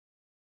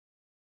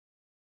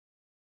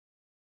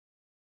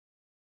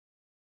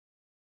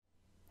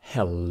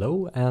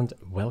Hello and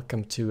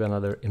welcome to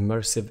another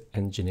immersive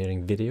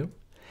engineering video.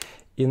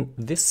 In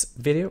this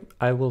video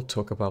I will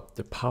talk about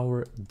the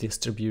power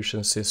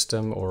distribution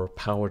system or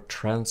power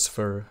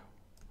transfer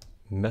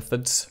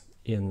methods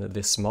in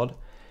this mod.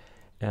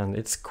 And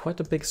it's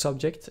quite a big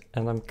subject,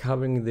 and I'm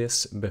covering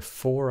this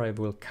before I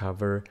will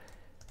cover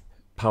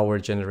power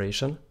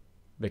generation,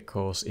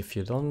 because if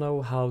you don't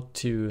know how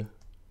to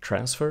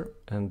transfer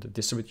and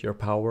distribute your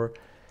power,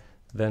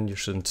 then you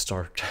shouldn't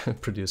start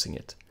producing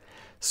it.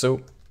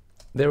 So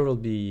there will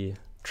be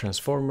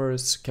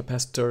transformers,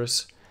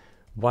 capacitors,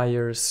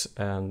 wires,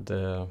 and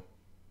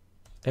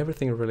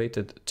everything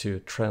related to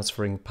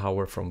transferring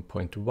power from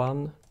point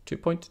 1 to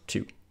point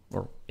 2,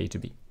 or A to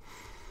B.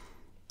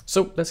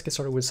 So let's get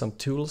started with some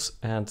tools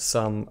and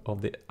some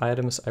of the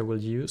items I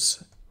will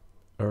use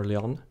early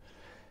on.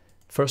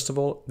 First of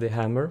all, the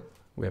hammer.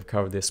 We have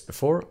covered this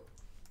before.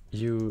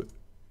 You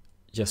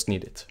just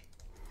need it.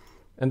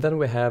 And then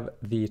we have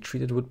the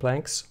treated wood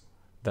planks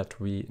that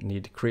we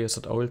need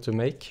creosote oil to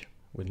make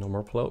with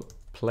normal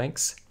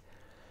planks.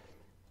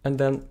 And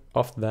then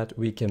after that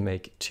we can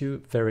make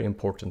two very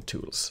important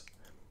tools.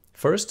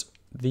 First,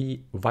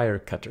 the wire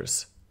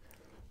cutters.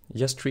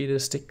 Just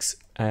treated sticks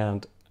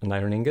and an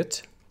iron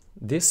ingot.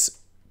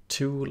 This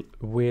tool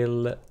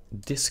will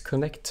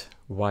disconnect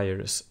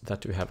wires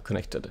that you have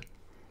connected.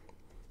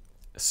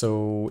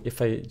 So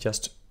if I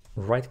just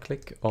right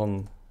click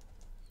on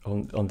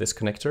this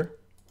connector,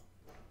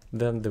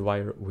 then the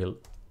wire will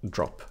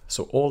drop.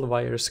 So all the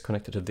wires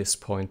connected to this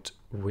point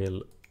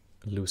will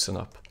loosen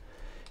up.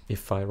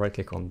 If I right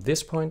click on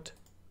this point,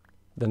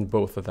 then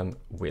both of them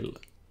will.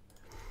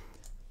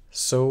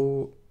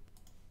 So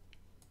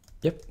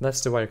yep,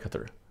 that's the wire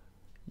cutter.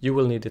 You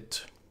will need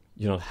it.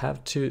 You don't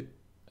have to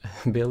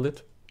build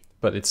it,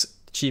 but it's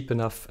cheap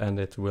enough and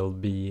it will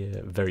be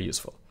very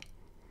useful.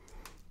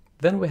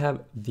 Then we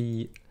have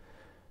the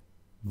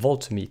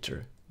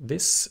voltmeter.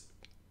 This,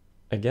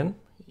 again,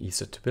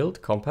 easy to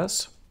build,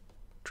 compass,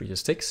 treated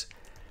sticks.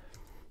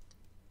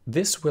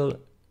 This will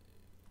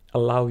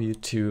allow you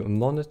to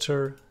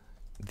monitor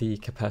the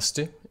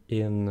capacity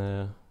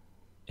in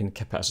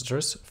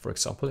capacitors. For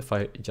example, if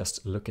I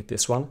just look at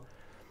this one,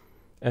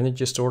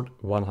 energy stored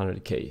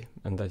 100k,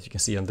 and that you can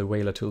see on the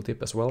Whaler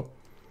tooltip as well.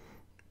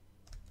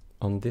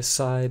 On this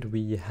side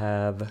we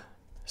have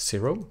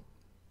 0,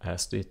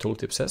 as the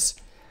tooltip says,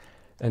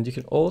 and you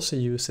can also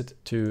use it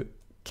to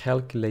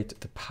calculate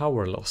the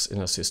power loss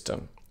in a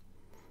system.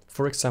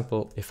 For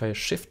example, if I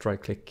shift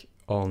right click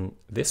on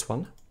this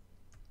one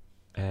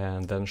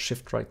and then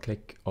shift right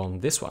click on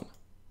this one,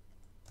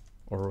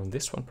 or on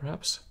this one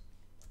perhaps.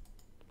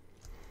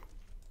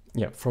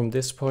 Yeah, from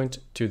this point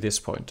to this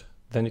point,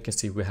 then you can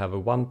see we have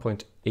a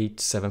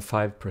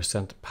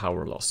 1.875%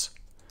 power loss.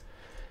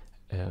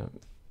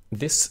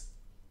 This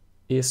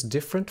is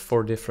different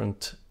for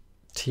different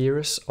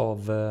tiers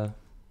of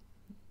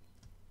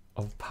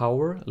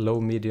power,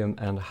 low, medium,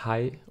 and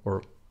high,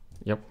 or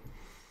yep.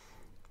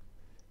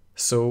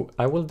 So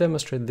I will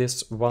demonstrate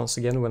this once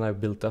again when I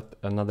built up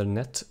another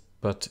net,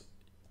 but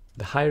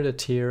the higher the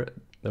tier,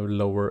 the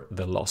lower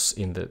the loss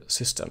in the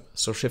system.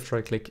 So shift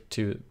right click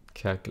to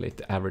calculate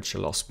the average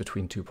loss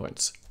between 2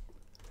 points.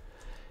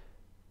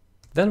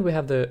 Then we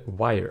have the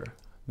wire.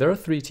 There are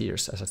 3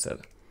 tiers, as I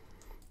said.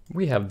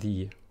 We have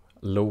the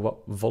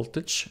low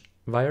voltage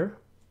wire,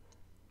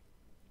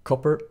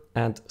 copper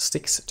and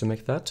sticks to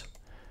make that.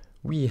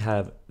 We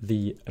have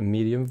the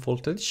medium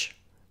voltage,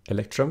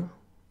 electrum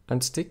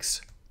and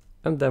sticks.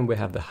 And then we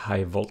have the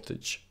high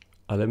voltage,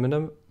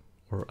 aluminum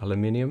or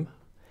aluminium,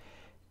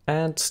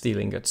 and steel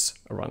ingots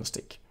around a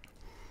stick.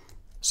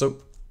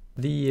 So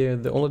the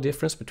only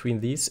difference between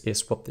these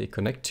is what they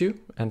connect to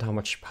and how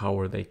much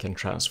power they can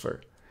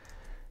transfer.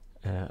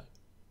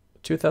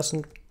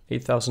 2000,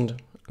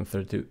 8000, and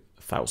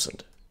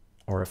 32,000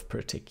 RF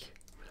per tick.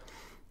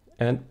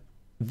 And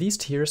these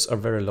tiers are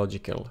very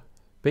logical.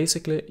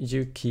 Basically,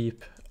 you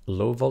keep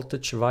low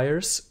voltage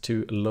wires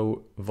to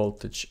low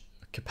voltage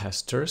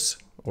capacitors,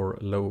 or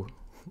low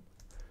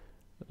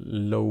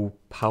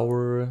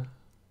power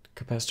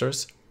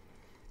capacitors,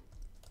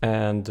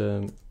 and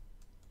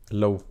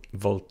low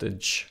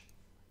voltage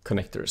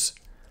connectors,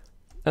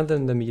 and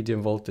then the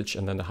medium voltage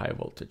and then the high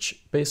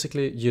voltage.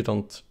 Basically, you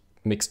don't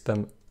mix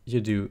them,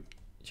 you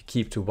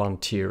keep to one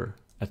tier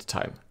at a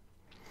time.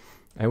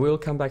 And we'll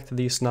come back to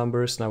these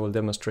numbers and I will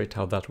demonstrate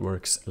how that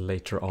works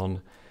later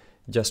on.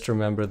 Just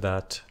remember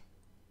that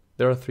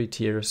there are 3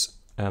 tiers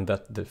and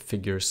that the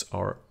figures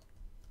are,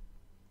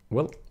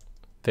 well,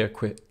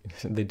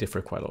 they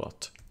differ quite a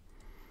lot.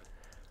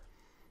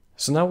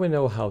 So now we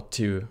know how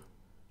to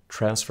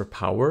transfer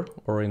power,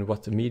 or in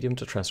what medium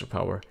to transfer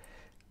power.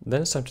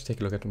 Then it's time to take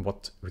a look at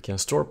what we can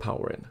store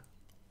power in.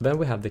 Then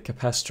we have the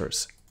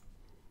capacitors.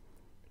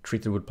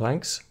 Treated wood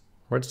planks,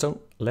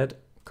 redstone, lead,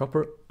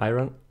 copper,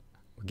 iron.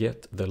 We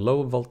get the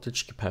low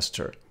voltage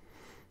capacitor.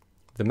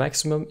 The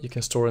maximum you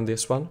can store in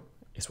this one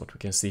is what we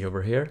can see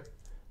over here,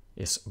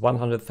 is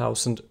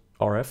 100,000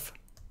 RF.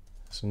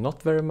 So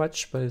not very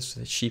much, but it's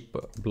a cheap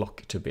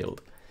block to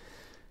build.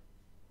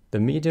 The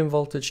medium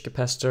voltage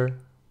capacitor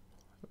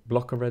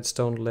block of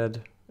redstone,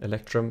 lead,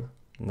 electrum,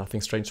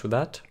 nothing strange with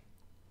that.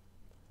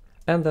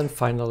 And then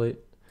finally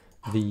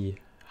the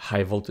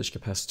high voltage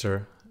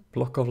capacitor,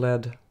 block of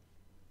lead,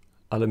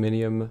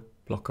 aluminium,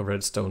 block of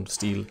redstone,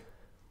 steel.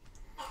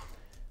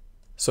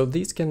 So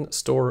these can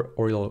store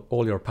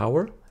all your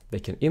power, they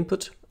can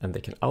input and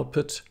they can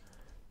output,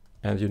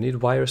 and you need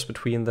wires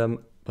between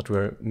them, but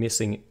we're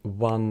missing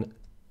one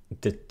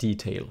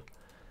detail,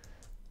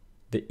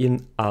 the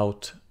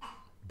in-out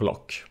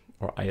block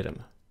or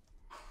item.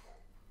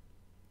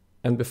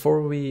 And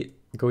before we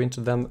go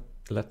into them,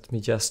 let me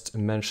just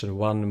mention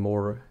one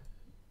more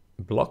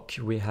block.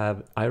 We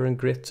have iron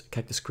grit,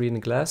 cactus green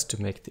glass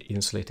to make the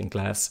insulating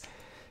glass.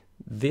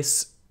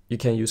 This, you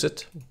can use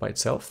it by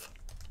itself.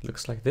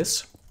 Looks like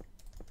this.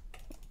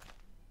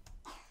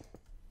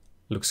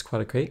 Looks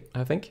quite okay,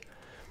 I think.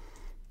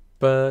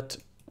 But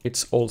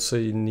it's also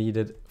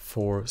needed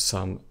for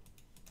some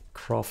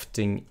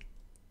crafting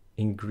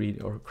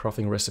ingredient or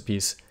crafting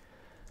recipes.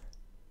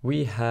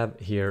 We have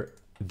here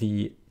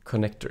the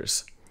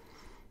connectors.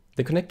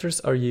 The connectors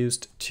are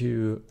used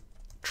to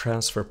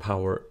transfer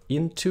power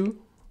into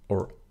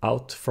or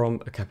out from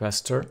a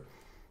capacitor.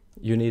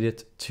 You need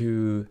it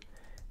to,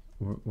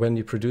 when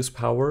you produce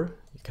power,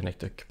 you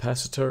connect a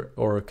capacitor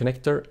or a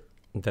connector,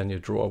 and then you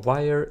draw a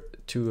wire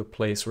to a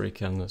place where you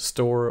can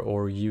store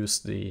or use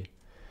the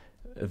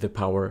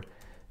power.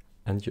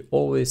 And you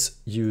always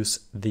use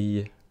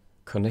the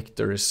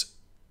connectors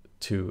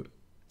to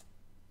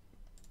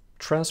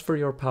transfer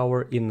your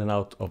power in and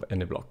out of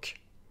any block.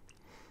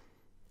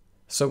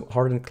 So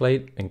hardened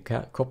clay and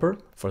copper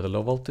for the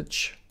low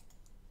voltage.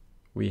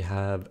 We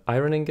have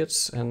iron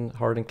ingots and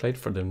hardened clay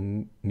for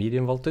the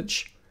medium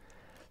voltage.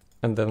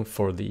 And then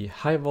for the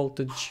high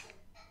voltage,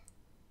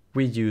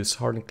 we use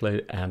hardened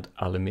clay and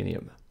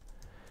aluminium.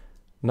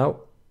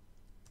 Now,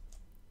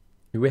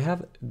 we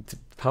have the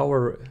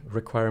power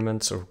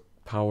requirements or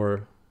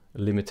power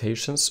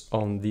limitations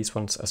on these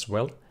ones as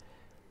well.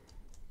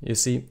 You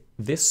see,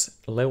 this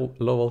low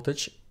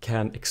voltage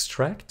can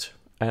extract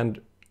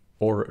and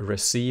or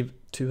receive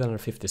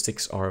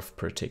 256 RF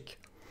per tick.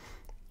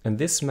 And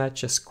this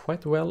matches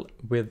quite well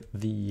with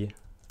the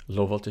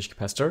low voltage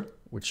capacitor,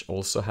 which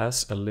also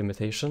has a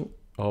limitation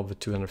of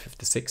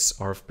 256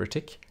 RF per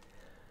tick.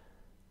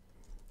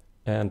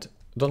 And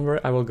don't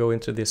worry, I will go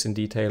into this in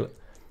detail,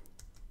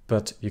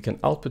 but you can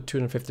output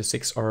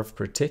 256 RF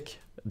per tick,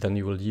 then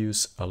you will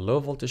use a low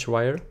voltage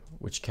wire,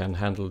 which can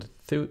handle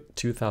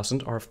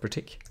 2000 RF per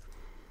tick.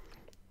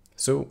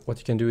 So what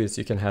you can do is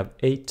you can have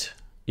 8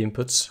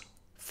 inputs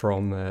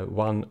from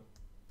one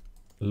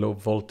low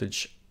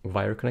voltage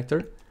wire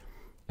connector,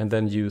 and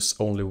then use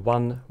only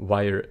one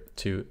wire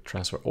to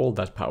transfer all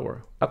that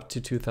power up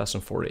to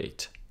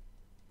 2048.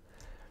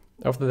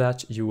 After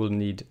that, you will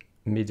need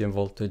medium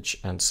voltage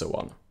and so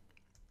on.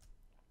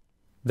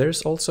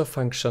 There's also a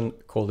function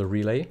called a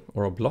relay,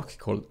 or a block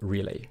called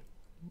relay.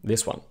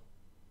 This one,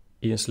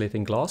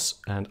 insulating glass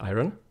and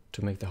iron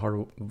to make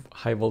the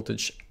high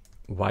voltage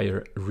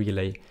wire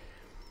relay.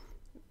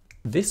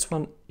 This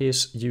one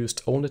is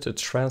used only to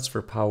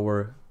transfer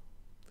power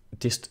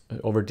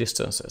over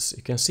distances.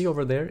 You can see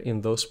over there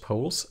in those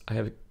poles, I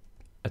have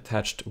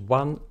attached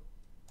one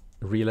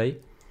relay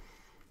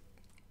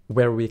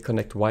where we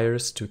connect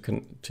wires to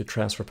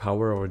transfer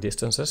power over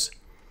distances.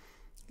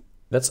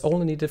 That's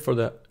only needed for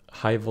the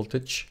high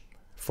voltage.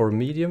 For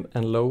medium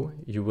and low,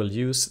 you will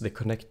use the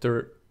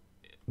connector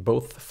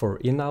both for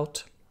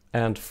in-out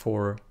and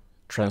for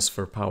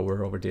transfer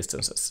power over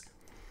distances.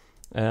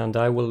 And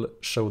I will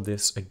show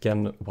this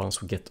again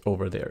once we get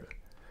over there.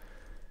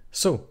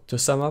 So to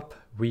sum up,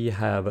 we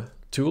have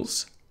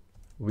tools,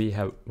 we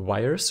have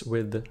wires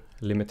with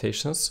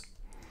limitations,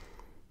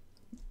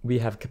 we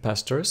have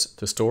capacitors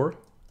to store,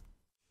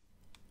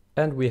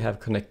 and we have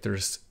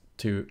connectors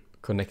to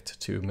connect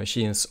to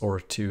machines or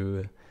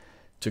to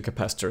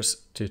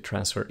capacitors to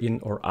transfer in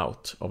or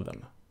out of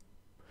them.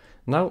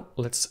 Now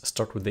let's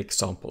start with the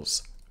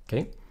examples.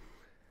 Okay.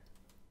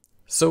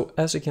 So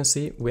as you can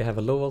see, we have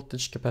a low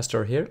voltage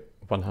capacitor here,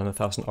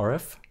 100,000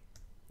 RF,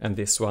 and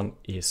this one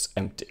is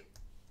empty.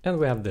 And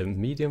we have the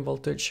medium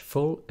voltage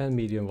full and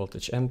medium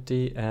voltage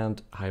empty,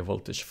 and high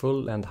voltage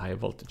full and high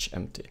voltage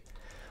empty.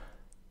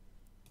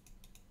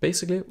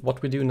 Basically,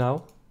 what we do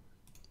now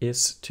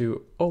is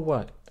to,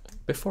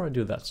 before I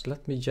do that,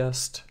 let me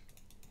just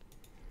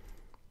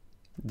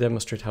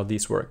demonstrate how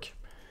these work.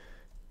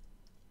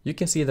 You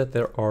can see that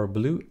there are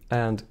blue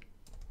and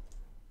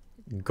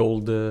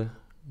gold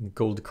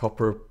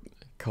copper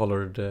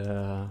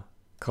colored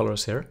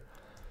colors here.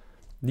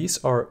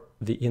 These are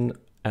the in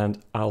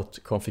and out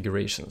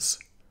configurations.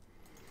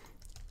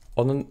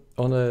 On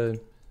a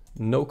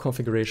no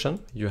configuration,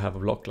 you have a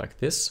block like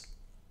this,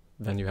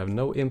 then you have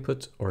no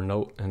input or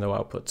no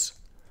outputs.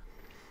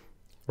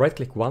 Right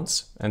click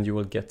once and you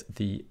will get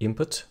the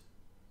input,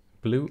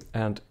 blue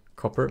and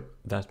copper,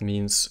 that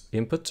means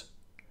input.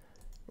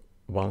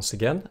 Once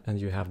again, and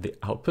you have the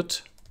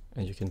output,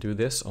 and you can do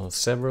this on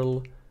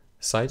several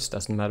sides,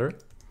 doesn't matter.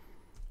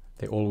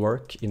 They all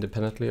work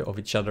independently of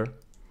each other.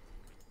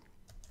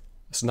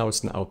 So now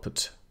it's an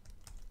output.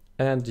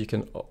 And you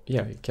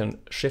can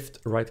shift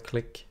right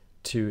click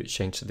to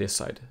change this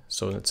side.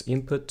 So it's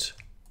input,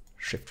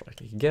 shift right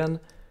click again,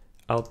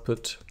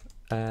 output,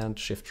 and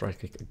shift right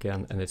click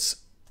again, and it's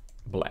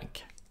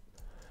blank.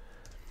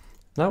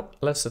 Now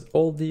let's set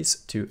all these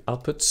to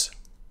outputs.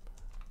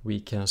 We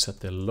can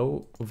set the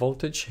low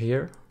voltage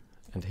here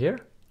and here,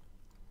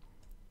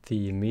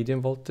 the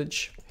medium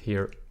voltage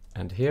here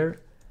and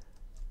here,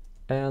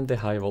 and the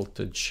high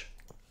voltage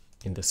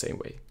in the same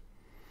way.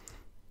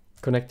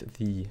 Connect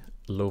the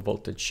low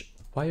voltage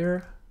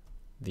wire,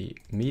 the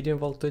medium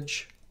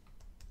voltage,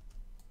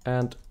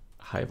 and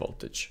high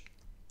voltage.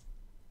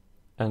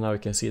 And now you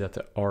can see that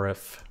the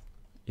RF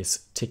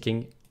is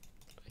ticking.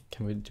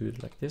 Can we do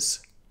it like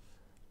this?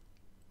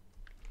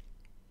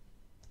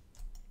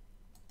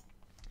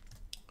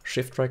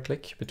 Shift right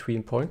click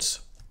between points,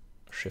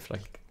 shift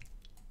like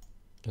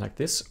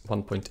this,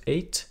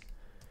 1.8,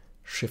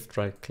 shift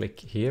right click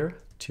here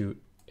to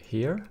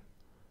here.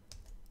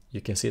 You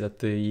can see that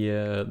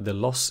the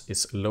loss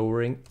is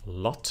lowering a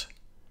lot.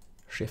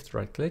 Shift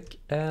right click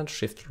and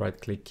shift right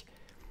click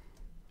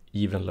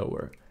even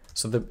lower.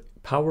 So the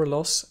power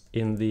loss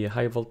in the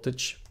high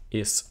voltage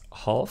is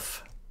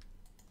half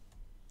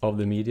of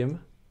the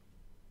medium,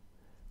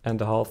 and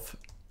the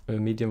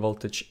medium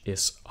voltage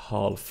is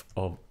half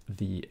of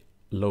the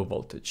low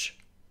voltage.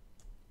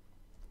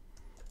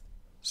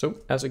 So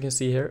as you can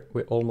see here,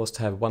 we almost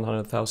have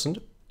 100,000.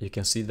 You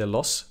can see the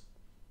loss.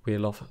 We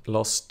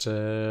lost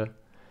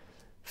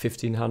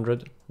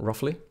 1500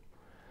 roughly.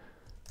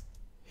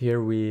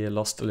 Here we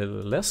lost a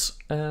little less,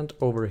 and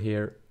over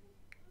here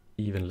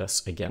even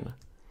less again.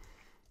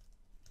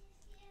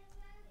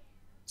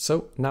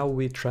 So now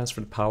we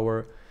transferred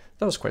power.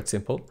 That was quite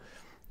simple.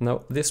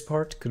 Now this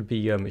part could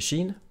be a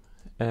machine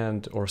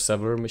or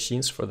several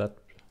machines for that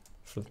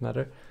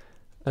matter.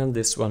 And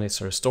this one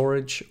is our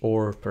storage,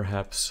 or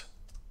perhaps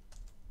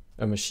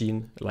a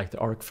machine like the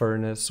arc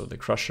furnace or the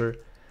crusher.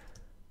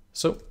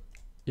 So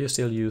you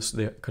still use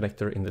the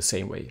connector in the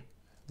same way.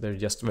 They're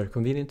just very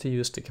convenient to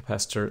use the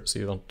capacitor, so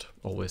you don't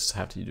always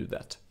have to do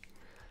that.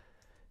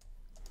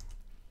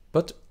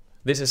 But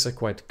this is a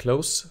quite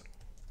close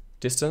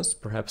distance,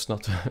 perhaps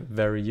not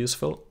very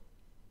useful.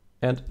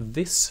 And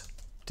this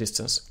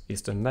distance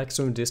is the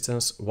maximum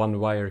distance one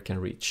wire can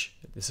reach.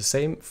 It's the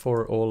same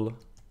for all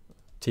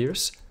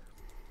tiers.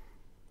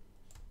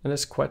 And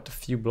there's quite a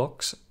few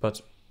blocks,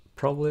 but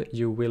probably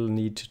you will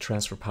need to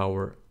transfer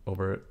power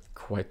over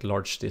quite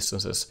large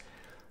distances.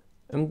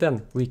 And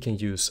then we can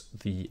use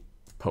the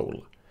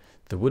pole,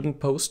 the wooden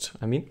post,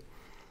 I mean.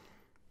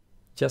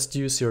 Just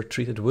use your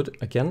treated wood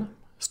again,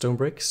 stone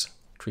bricks,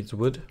 treated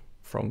wood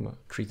from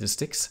treated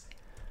sticks,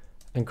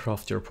 and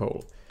craft your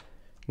pole.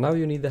 Now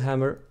you need the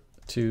hammer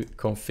to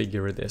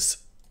configure this.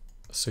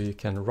 So you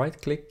can right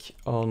click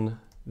on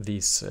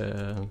these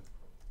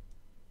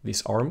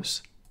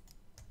arms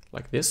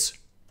like this.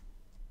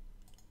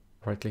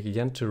 Right click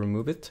again to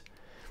remove it.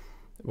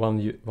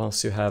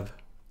 Once you have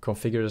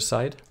configured a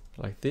side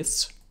like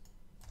this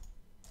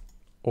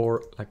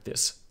or like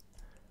this,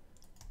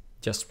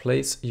 just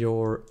place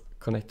your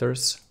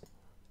connectors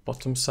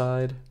bottom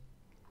side,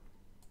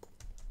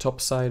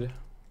 top side,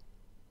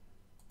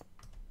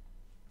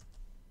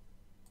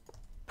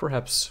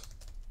 perhaps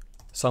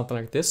something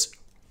like this,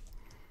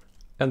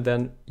 and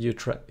then you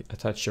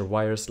attach your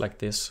wires like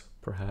this.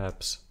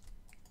 Perhaps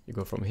you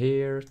go from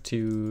here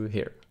to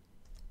here.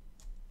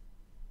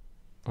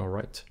 All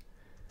right.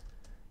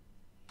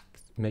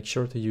 Make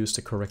sure to use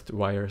the correct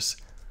wires.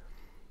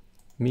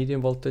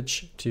 Medium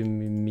voltage to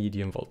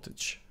medium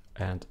voltage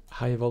and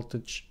high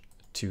voltage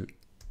to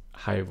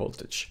high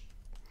voltage.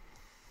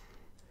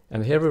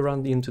 And here we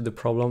run into the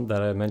problem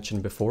that I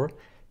mentioned before.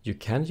 You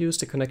can use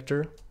the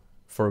connector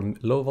for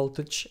low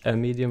voltage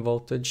and medium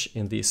voltage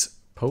in these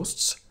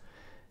posts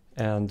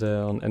and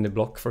on any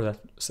block for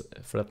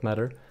that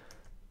matter.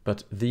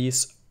 But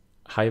these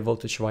high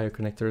voltage wire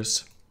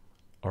connectors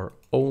are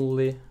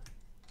only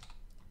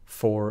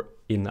for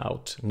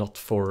in-out, not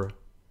for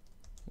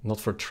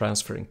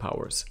transferring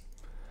powers.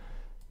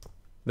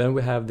 Then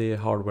we have the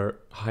hardware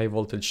high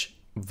voltage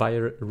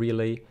wire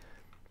relay,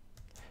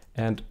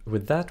 and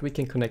with that we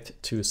can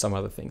connect to some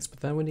other things. But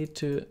then we need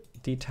to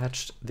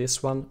detach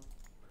this one,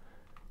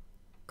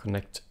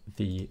 connect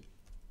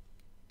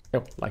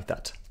like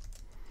that.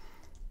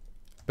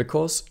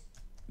 Because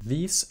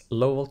these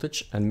low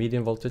voltage and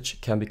medium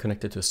voltage can be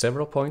connected to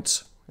several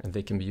points and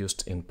they can be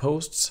used in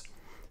posts,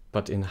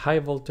 but in high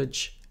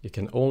voltage you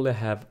can only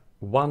have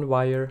one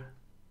wire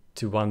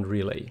to one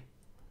relay.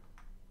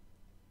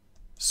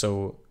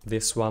 So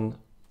this one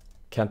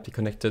can't be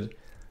connected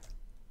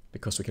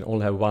because we can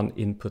only have one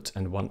input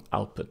and one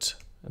output.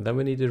 And then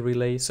we need the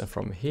relays, and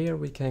from here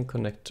we can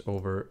connect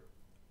over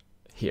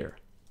here.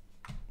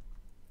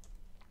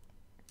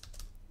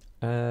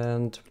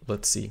 And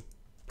let's see,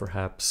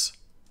 perhaps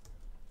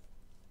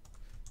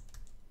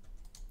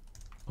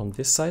on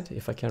this side,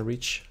 if I can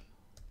reach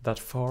that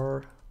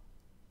far.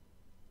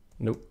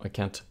 No, I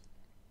can't.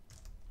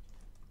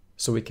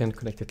 So we can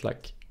connect it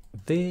like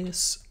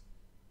this,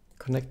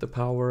 connect the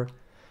power,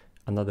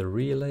 another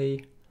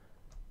relay,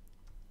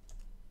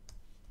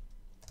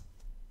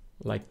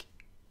 like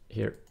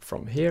here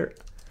from here.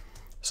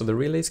 So the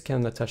relays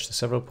can attach to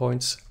several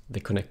points.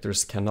 The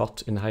connectors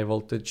cannot in high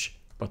voltage,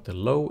 but the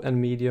low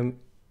and medium,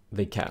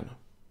 they can.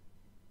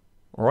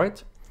 All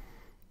right,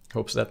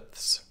 hope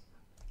that's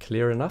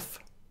clear enough.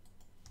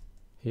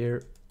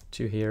 Here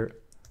to here,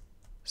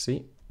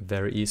 see,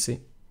 very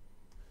easy.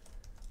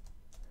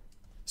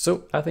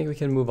 So I think we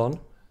can move on.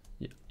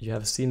 You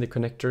have seen the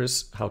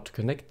connectors, how to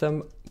connect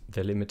them,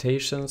 the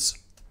limitations.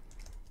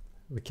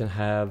 We can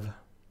have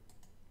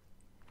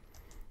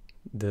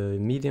the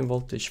medium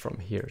voltage from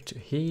here to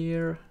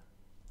here,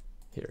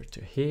 here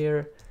to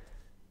here.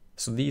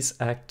 So these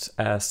act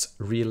as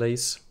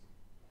relays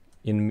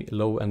in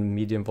low and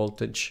medium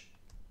voltage.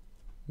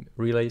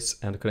 Relays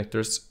and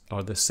connectors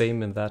are the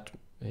same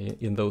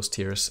in those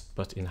tiers,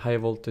 but in high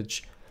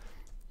voltage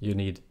you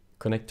need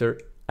connector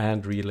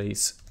and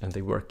relays, and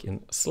they work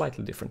in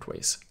slightly different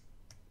ways.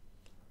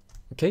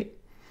 Okay,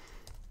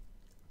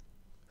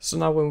 so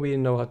now when we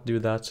know how to do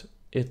that,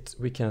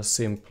 we can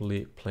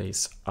simply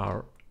place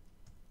our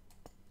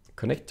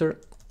connector,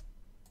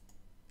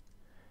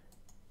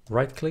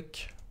 right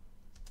click,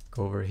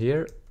 go over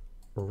here,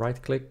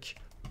 right click,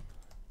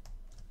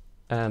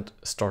 and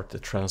start the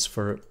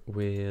transfer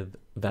with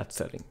that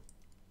setting,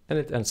 and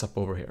it ends up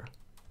over here.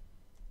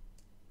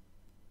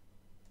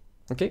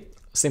 Okay,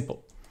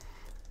 simple.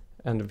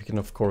 And we can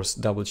of course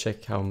double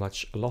check how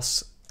much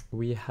loss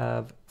we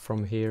have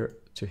from here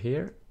to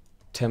here.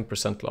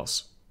 10%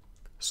 loss.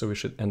 So we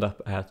should end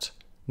up at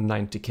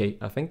 90k,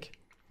 I think.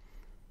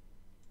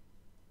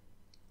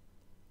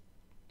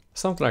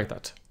 Something like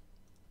that.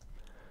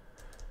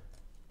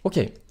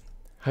 Okay,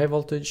 high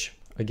voltage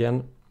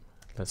again.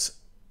 Let's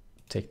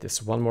take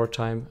this one more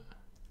time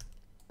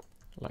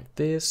like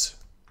this.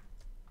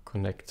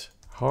 Connect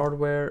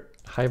hardware,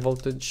 high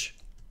voltage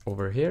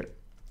over here,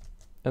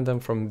 and then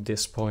from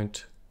this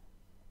point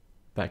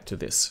back to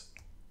this.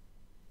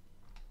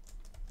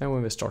 And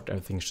when we start,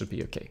 everything should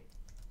be okay.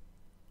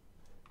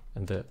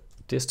 And the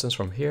distance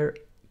from here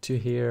to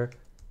here,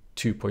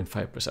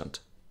 2.5%.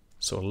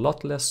 So a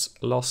lot less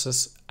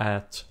losses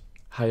at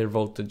higher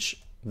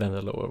voltage than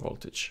the lower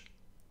voltage.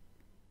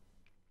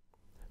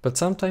 But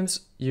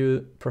sometimes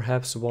you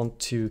perhaps want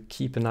to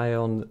keep an eye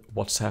on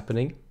what's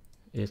happening.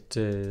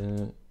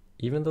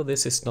 Even though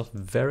this is not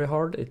very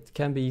hard, it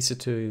can be easy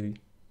to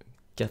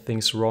get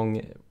things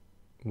wrong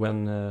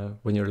when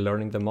you're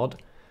learning the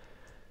mod.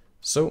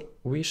 So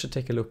we should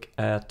take a look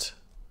at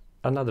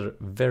another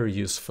very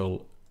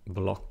useful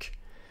block.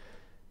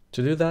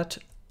 To do that,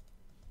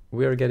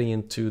 we are getting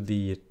into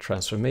the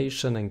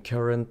transformation and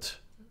current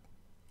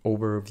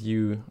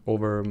overview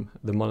over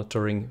the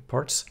monitoring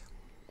parts.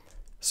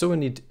 So we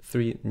need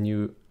 3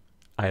 new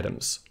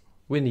items.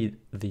 We need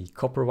the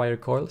copper wire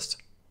coils,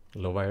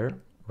 low wire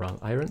around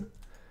iron,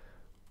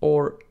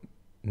 or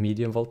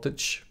medium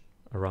voltage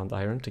around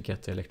iron to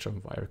get the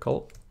electron wire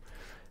coil,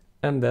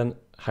 and then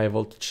high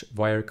voltage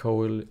wire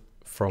coil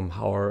from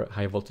our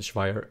high voltage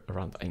wire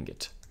around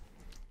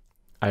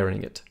iron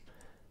ingot.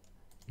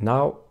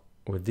 Now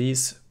with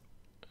these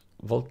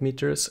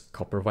voltmeters,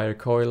 copper wire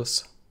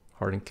coils,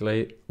 hardened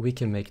clay, we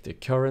can make the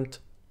current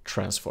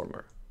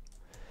transformer.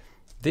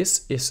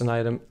 This is an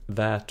item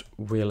that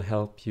will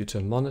help you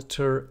to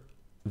monitor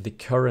the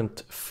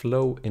current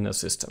flow in a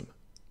system.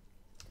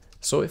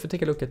 So if we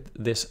take a look at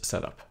this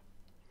setup,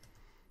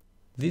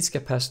 these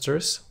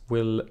capacitors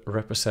will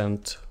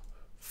represent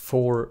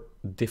 4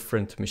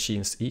 different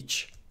machines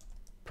each,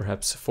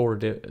 perhaps 4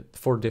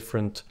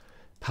 different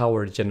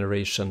power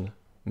generation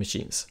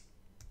machines.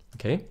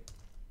 Okay,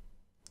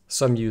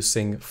 so I'm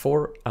using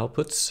 4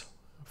 outputs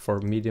for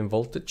medium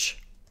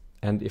voltage,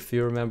 and if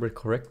you remember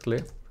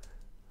correctly,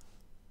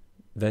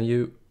 then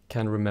you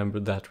can remember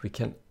that we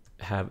can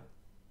have,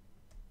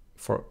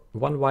 for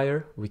one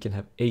wire, we can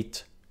have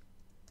 8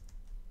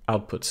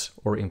 outputs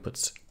or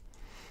inputs.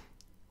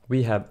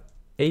 We have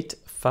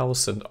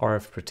 8,000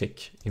 RF per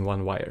tick in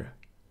one wire,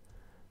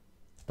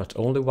 but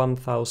only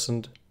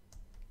 1,000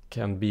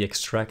 can be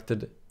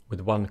extracted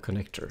with one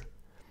connector.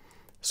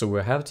 So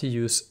we have to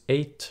use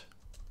 8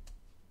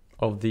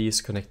 of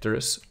these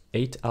connectors,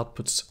 8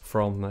 outputs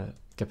from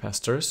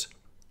capacitors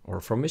or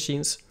from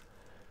machines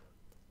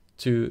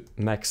to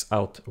max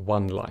out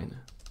one line.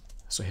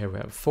 So here we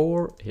have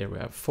 4, here we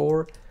have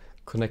 4.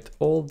 Connect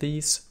all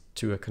these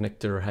to a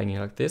connector hanging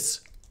like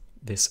this.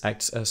 This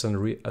acts as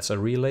a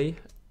relay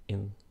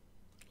in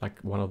like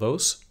one of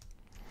those.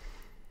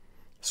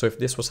 So if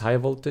this was high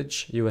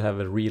voltage, you would have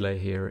a relay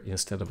here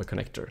instead of a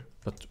connector.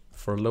 But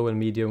for low and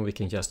medium, we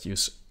can just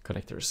use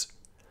connectors.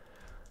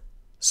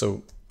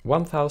 So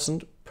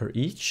 1,000 per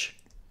each,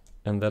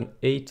 and then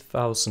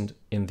 8,000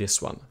 in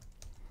this one.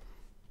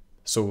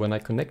 So when I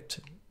connect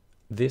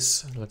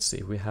this, let's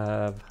see,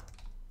 I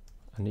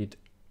need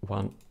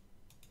one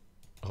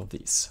of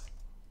these.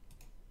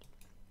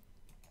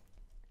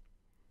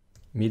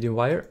 Medium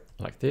wire,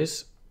 like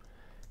this,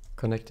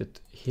 connect it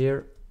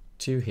here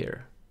to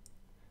here.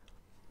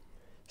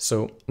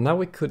 So now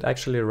we could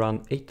actually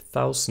run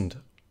 8,000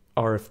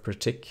 RF per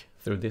tick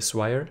through this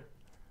wire,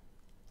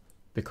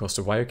 because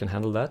the wire can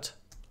handle that.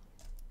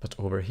 But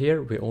over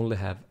here we only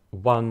have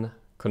one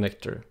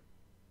connector,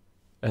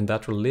 and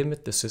that will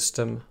limit the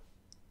system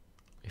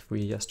if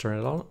we just turn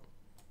it on.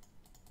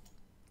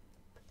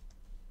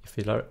 If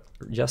we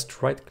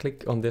just right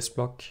click on this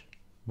block,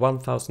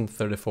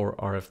 1034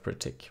 RF per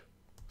tick.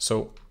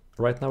 So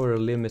right now we're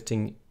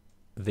limiting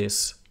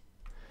this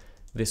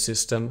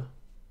system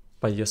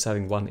by just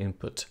having one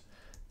input.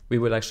 We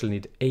will actually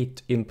need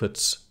 8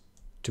 inputs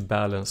to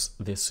balance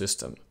this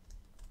system.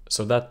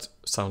 So that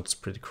sounds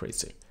pretty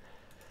crazy.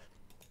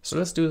 So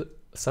let's do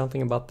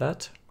something about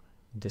that.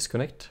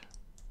 Disconnect.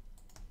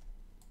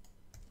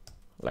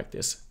 Like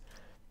this.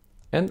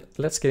 And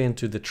let's get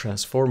into the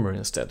transformer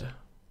instead,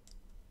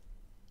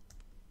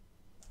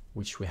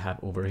 which we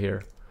have over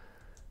here.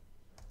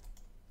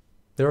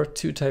 There are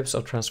 2 types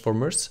of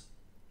transformers.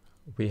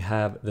 We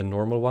have the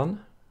normal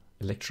one,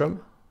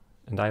 electrum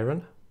and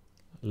iron,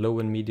 low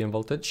and medium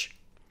voltage.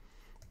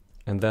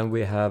 And then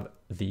we have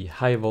the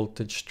high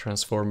voltage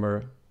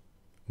transformer,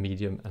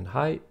 medium and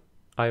high,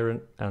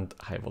 iron and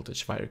high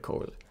voltage wire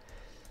coil.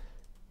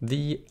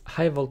 The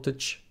high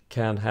voltage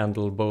can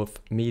handle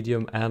both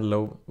medium and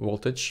low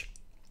voltage.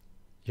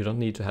 You don't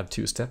need to have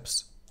 2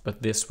 steps,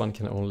 but this one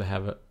can only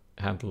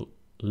handle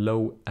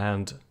low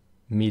and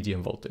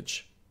medium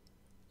voltage.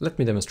 Let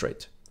me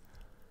demonstrate.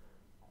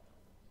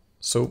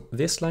 So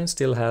this line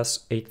still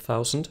has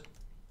 8000.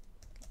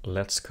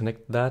 Let's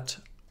connect that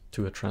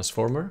to a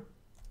transformer.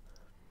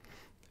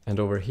 And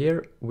over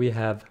here we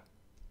have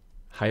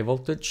high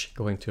voltage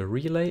going to a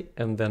relay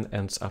and then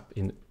ends up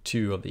in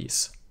 2 of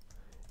these.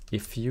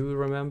 If you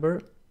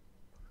remember,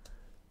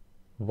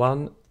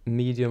 one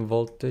medium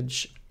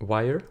voltage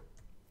wire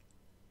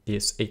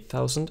is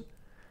 8000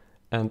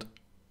 and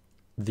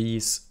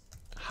these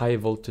high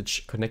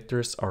voltage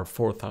connectors are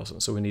 4000.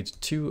 So we need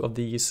 2 of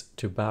these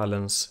to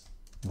balance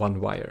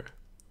one wire.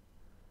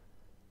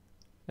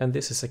 And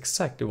this is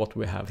exactly what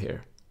we have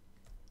here.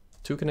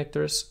 2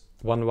 connectors,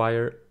 1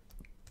 wire.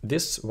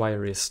 This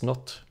wire is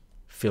not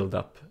filled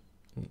up,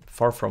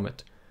 far from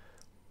it.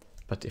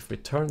 But if we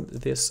turn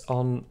this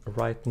on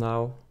right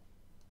now,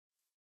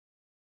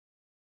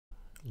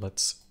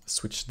 let's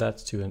switch that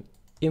to an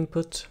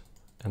input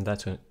and that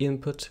to an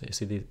input. You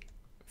see the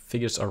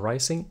figures are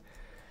rising.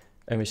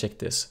 And we check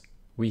this.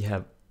 We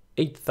have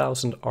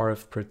 8000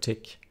 RF per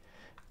tick.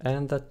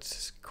 And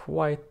that's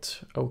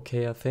quite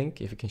okay, I think.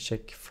 If you can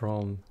check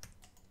from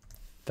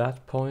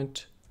that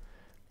point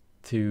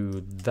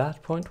to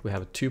that point, we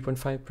have a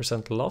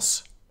 2.5%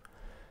 loss.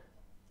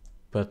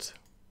 But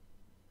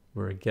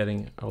we're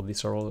getting, oh,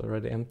 these are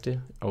already empty.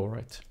 All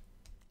right.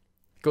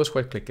 It goes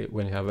quite quickly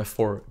when you have a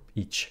 4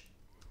 each.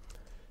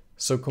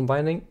 So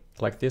combining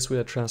like this with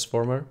a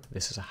transformer,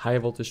 this is a high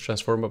voltage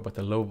transformer, but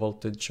the low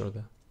voltage or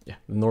the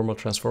normal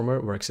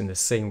transformer works in the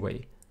same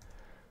way.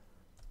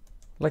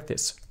 Like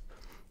this.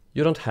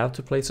 You don't have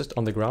to place it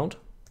on the ground.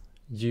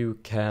 You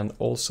can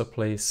also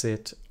place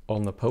it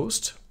on a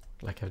post,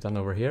 like I've done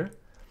over here.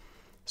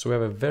 So we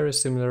have a very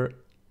similar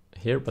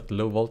here, but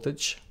low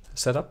voltage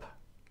setup.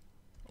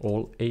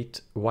 All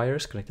 8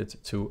 wires connected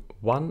to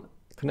one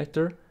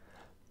connector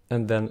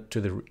and then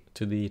to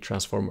the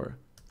transformer.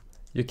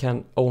 You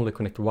can only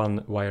connect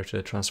one wire to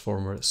the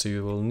transformer, so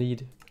you will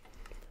need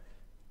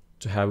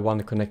to have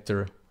one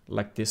connector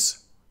like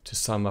this to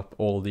sum up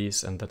all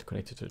these and that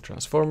connected to the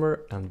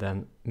transformer, and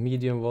then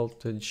medium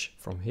voltage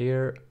from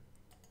here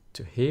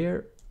to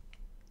here.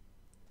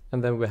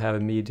 And then we have a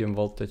medium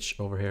voltage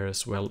over here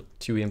as well,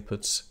 2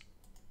 inputs.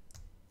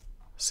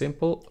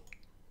 Simple.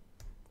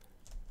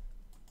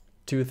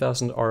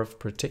 2000 RF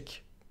per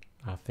tick.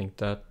 I think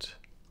that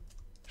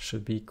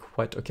should be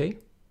quite okay.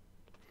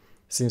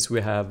 Since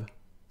we have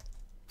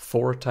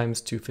 4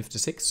 times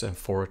 256 and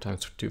 4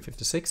 times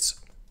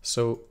 256,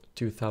 so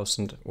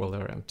 2000, well,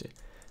 they're empty.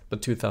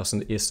 But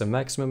 2000 is the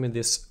maximum in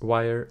this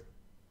wire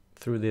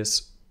through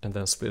this, and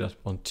then split up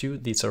on 2.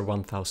 These are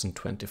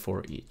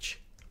 1024 each.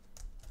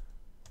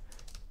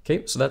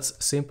 Okay, so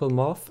that's simple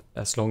math.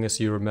 As long as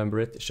you remember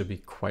it, it should be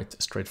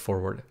quite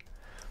straightforward.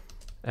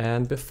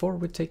 And before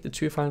we take the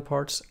 2 final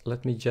parts,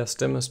 let me just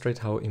demonstrate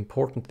how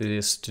important it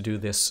is to do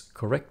this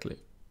correctly.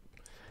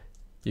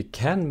 You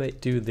can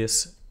do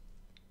this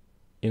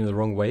in the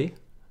wrong way,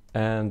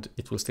 and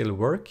it will still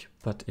work,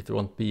 but it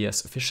won't be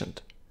as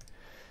efficient.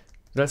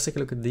 Let's take a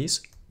look at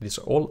these. These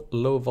are all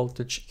low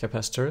voltage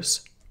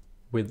capacitors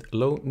with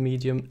low,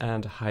 medium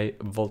and high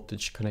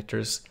voltage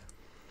connectors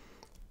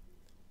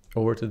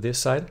over to this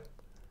side.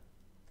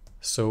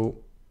 So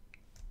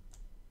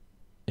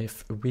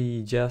if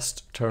we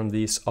just turn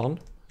these on,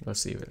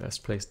 let's see, let's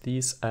place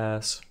these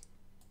as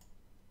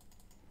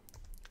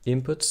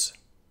inputs,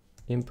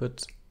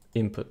 input,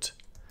 input.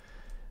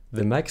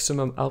 The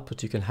maximum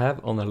output you can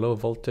have on a low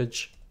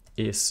voltage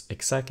is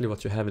exactly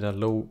what you have in a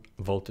low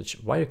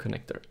voltage wire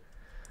connector.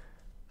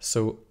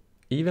 So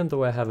even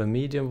though I have a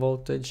medium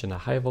voltage and a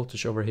high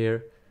voltage over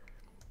here,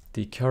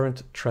 the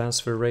current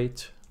transfer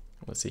rate,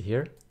 let's see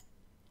here,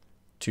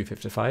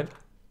 255,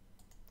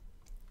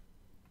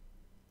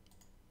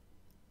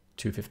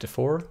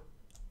 254,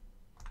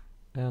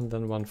 and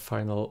then one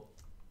final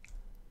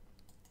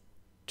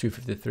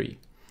 253.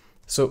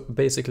 So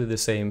basically the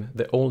same,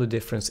 the only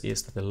difference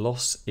is that the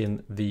loss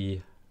in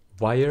the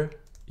wire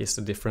is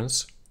the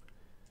difference,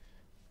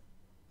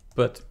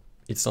 but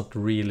it's not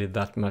really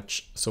that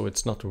much, so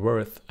it's not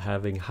worth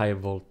having high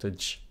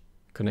voltage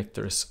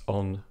connectors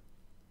on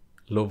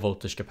low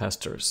voltage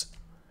capacitors.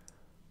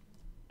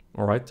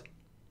 All right.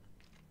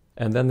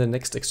 And then the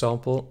next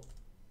example,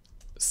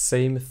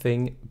 same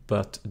thing,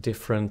 but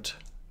different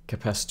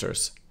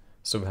capacitors.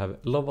 So we have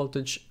low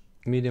voltage,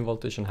 medium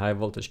voltage and high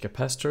voltage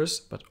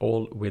capacitors, but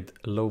all with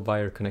low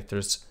wire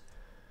connectors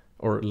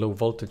or low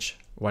voltage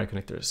wire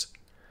connectors.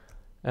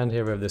 And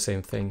here we have the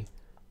same thing.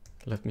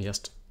 Let me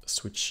just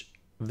switch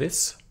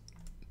this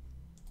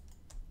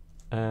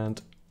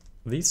and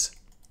these.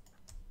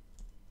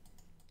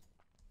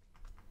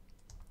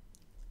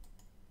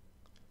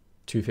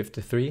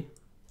 $253,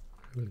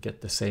 we'll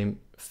get the same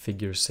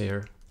figures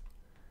here.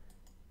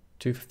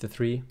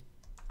 253,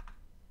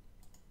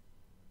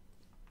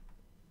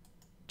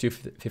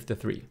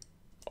 253.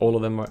 All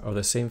of them are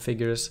the same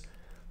figures,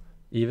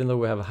 even though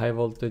we have high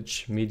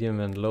voltage, medium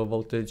and low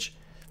voltage.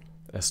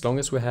 As long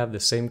as we have the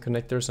same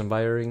connectors and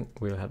wiring,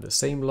 we'll have the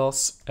same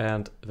loss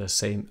and the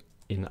same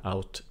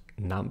in-out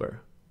number.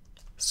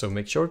 So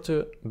make sure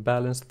to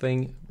balance the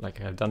thing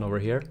like I have done over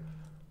here.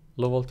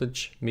 Low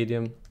voltage,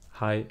 medium,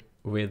 high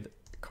with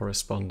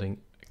corresponding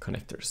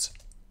connectors.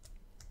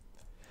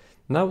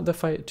 Now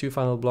the two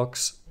final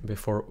blocks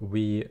before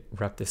we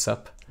wrap this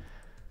up.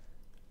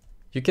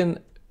 You can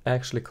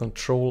actually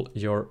control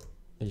your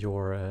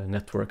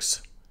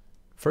networks.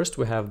 First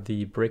we have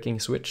the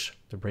breaking switch,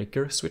 the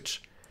breaker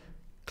switch,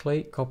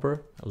 clay,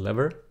 copper, a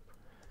lever.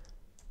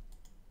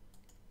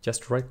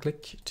 Just right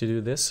click to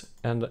do this,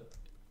 and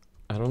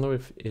I don't know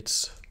if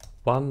it's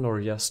one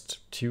or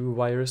just two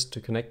wires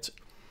to connect.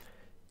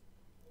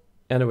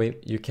 Anyway,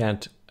 you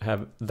can't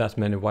have that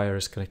many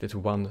wires connected to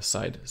one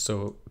side.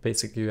 So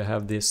basically you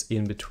have this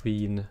in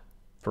between,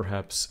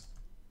 perhaps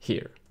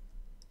here,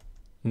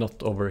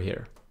 not over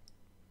here.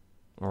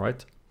 All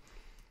right.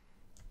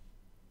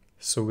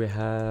 So we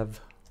have,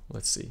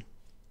 let's see.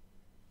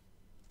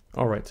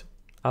 All right,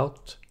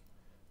 out,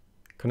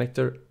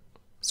 connector,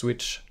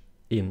 switch,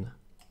 in.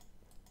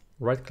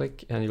 Right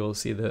click and you'll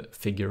see the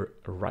figure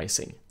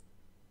rising.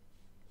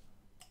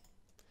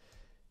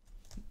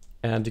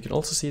 And you can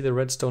also see the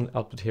redstone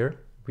output here.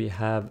 We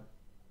have,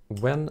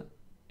 when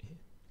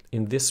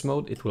in this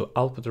mode, it will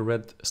output a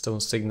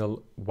redstone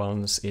signal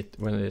when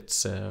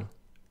it's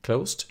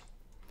closed.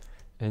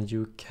 And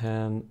you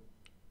can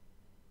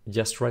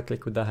just right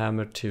click with the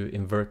hammer to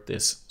invert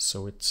this,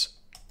 so it's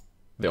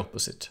the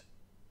opposite.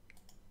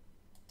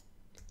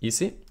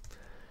 Easy.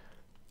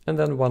 And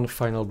then one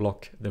final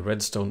block, the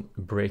Redstone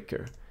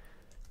Breaker.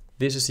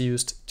 This is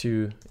used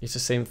to, it's the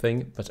same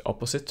thing, but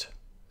opposite.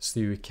 So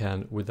you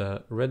can, with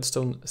a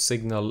redstone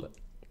signal,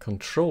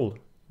 control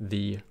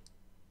the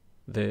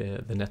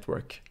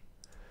network.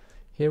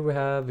 Here we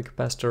have the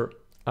capacitor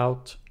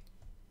out,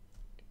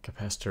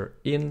 capacitor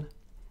in.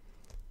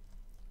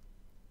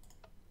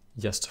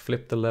 Just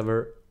flip the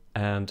lever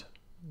and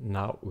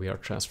now we are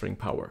transferring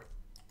power.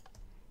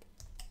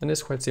 And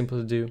it's quite simple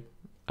to do.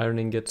 Iron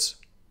ingots,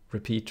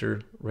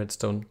 repeater,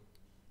 redstone,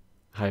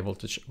 high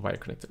voltage wire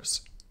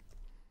connectors.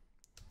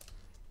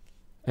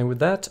 And with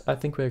that, I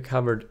think we have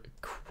covered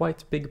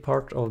quite a big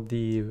part of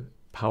the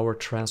power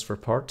transfer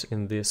part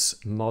in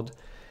this mod.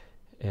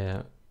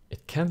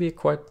 It can be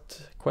quite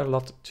a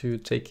lot to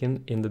take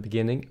in the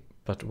beginning,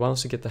 but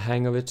once you get the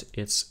hang of it,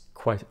 it's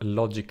quite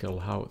logical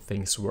how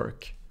things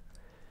work.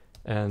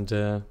 And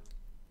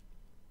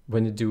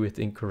when you do it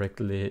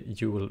incorrectly,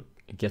 you will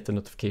get the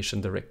notification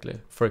directly.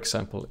 For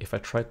example, if I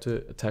try to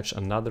attach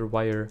another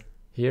wire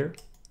here,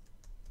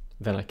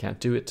 then I can't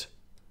do it.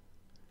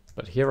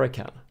 But here I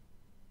can.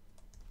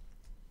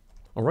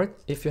 Alright,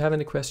 if you have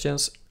any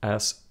questions,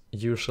 as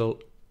usual,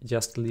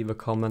 just leave a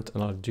comment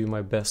and I'll do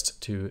my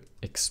best to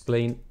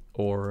explain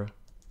or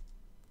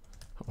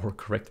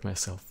correct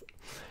myself.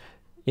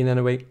 In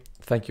any way,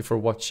 thank you for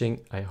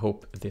watching. I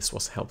hope this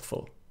was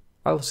helpful.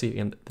 I'll see you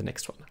in the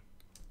next one.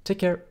 Take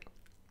care.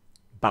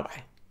 Bye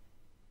bye.